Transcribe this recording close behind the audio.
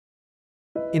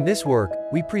In this work,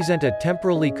 we present a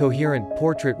temporally coherent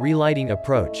portrait relighting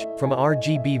approach from a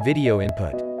RGB video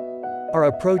input. Our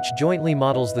approach jointly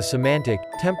models the semantic,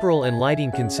 temporal and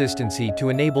lighting consistency to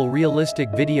enable realistic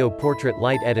video portrait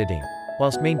light editing,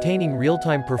 whilst maintaining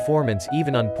real-time performance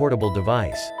even on portable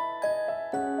device.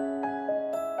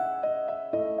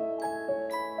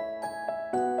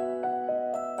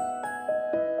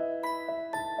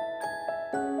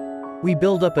 We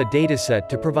build up a dataset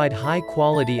to provide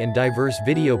high-quality and diverse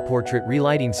video portrait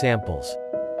relighting samples.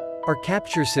 Our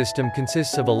capture system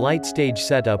consists of a light stage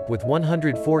setup with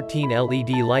 114 LED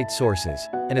light sources,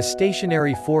 and a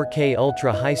stationary 4K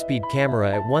ultra-high-speed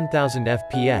camera at 1000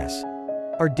 fps.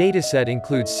 Our dataset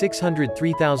includes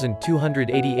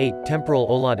 603,288 temporal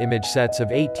OLAT image sets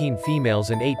of 18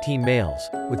 females and 18 males,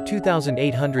 with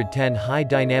 2,810 high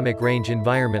dynamic range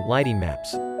environment lighting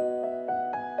maps.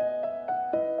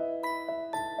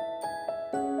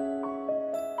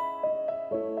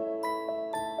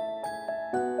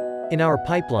 In our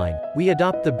pipeline, we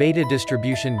adopt the beta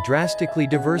distribution, drastically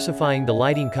diversifying the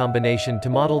lighting combination to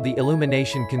model the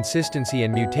illumination consistency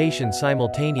and mutation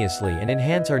simultaneously and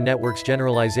enhance our network's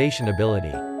generalization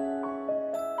ability.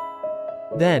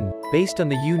 Then, based on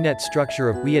the U-net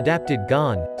structure we adapted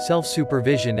GAN,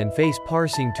 self-supervision and face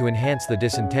parsing to enhance the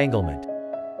disentanglement.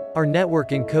 Our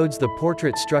network encodes the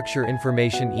portrait structure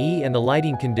information E and the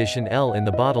lighting condition L in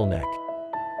the bottleneck.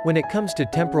 When it comes to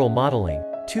temporal modeling,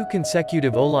 two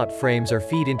consecutive OLAT frames are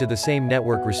fed into the same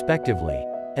network respectively,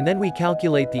 and then we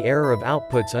calculate the error of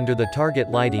outputs under the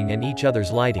target lighting and each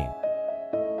other's lighting.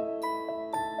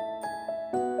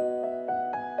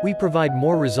 We provide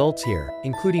more results here,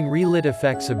 including relit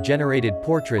effects of generated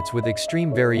portraits with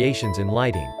extreme variations in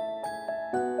lighting.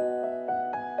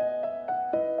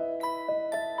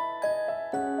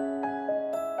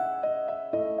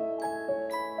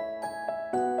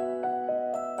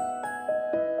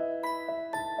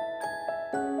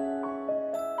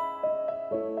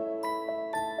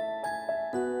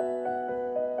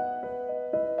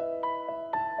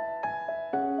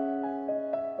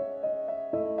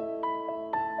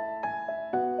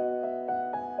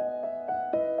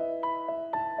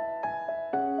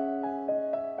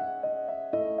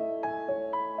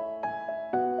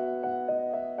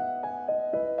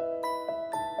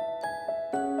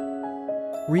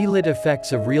 Relit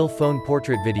effects of real phone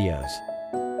portrait videos.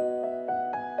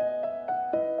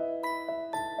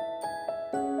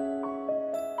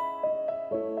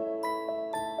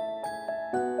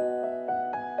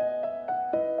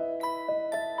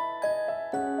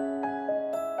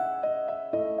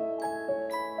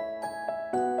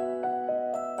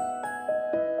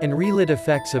 And relit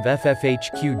effects of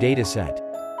FFHQ dataset.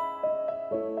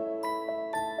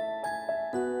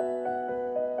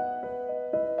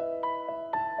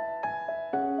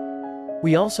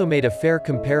 We also made a fair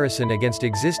comparison against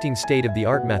existing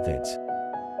state-of-the-art methods.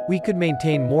 We could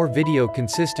maintain more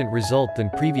video-consistent result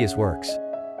than previous works.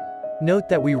 Note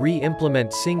that we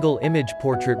re-implement single-image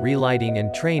portrait relighting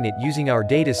and train it using our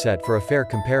dataset for a fair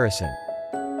comparison.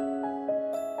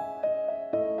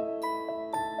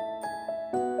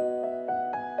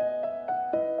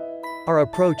 Our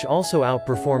approach also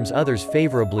outperforms others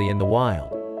favorably in the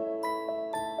wild.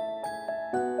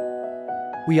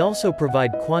 We also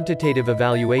provide quantitative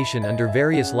evaluation under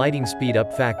various lighting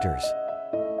speed-up factors.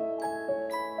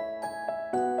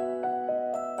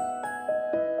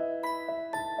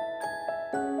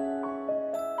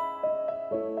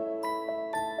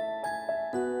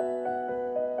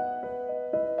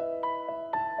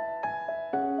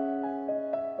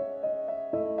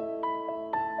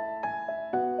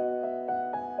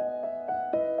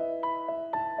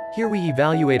 Here we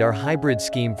evaluate our hybrid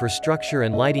scheme for structure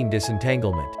and lighting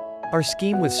disentanglement. Our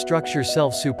scheme with structure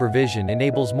self-supervision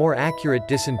enables more accurate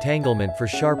disentanglement for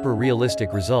sharper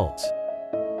realistic results.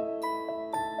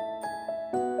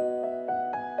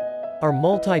 Our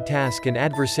multitask and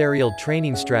adversarial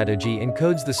training strategy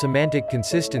encodes the semantic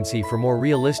consistency for more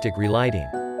realistic relighting.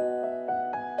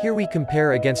 Here we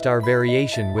compare against our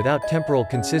variation without temporal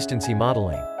consistency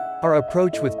modeling. Our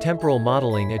approach with temporal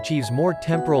modeling achieves more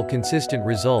temporal consistent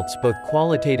results both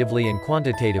qualitatively and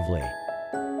quantitatively.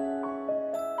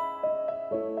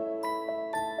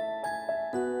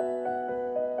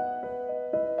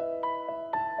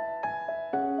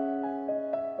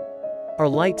 Our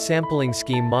light sampling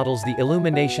scheme models the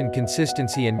illumination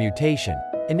consistency and mutation,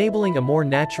 enabling a more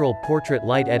natural portrait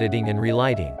light editing and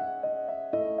relighting.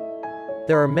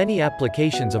 There are many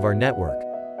applications of our network.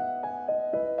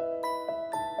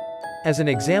 As an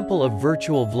example of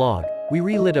virtual vlog, we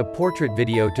relit a portrait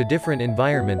video to different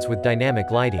environments with dynamic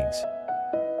lightings.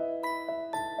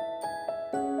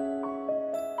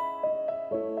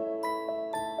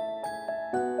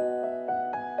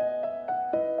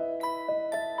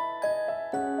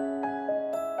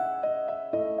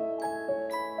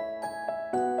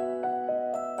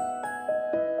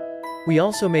 We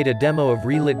also made a demo of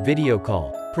relit video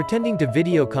call, pretending to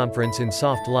video conference in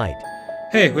soft light.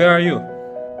 Hey, where are you?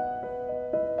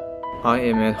 I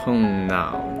am at home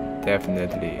now,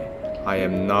 definitely. I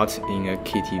am not in a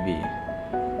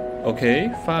KTV. Okay,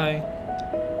 fine.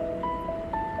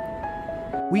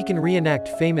 We can reenact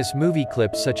famous movie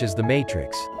clips such as The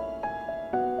Matrix.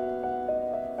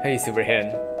 Hey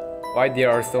Superhand, why there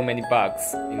are so many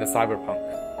bugs in the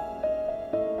cyberpunk?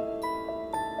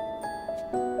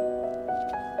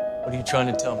 What are you trying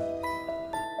to tell me?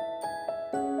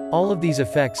 All of these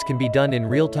effects can be done in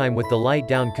real time with the light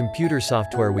down computer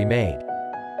software we made.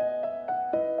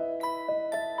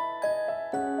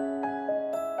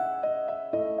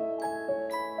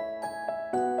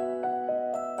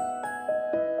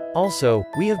 Also,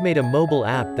 we have made a mobile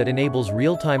app that enables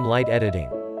real-time light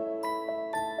editing.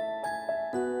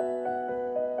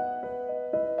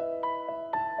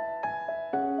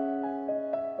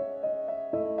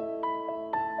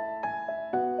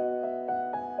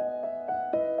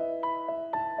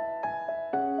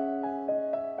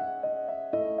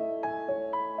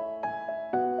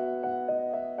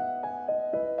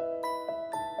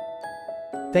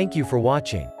 Thank you for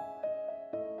watching.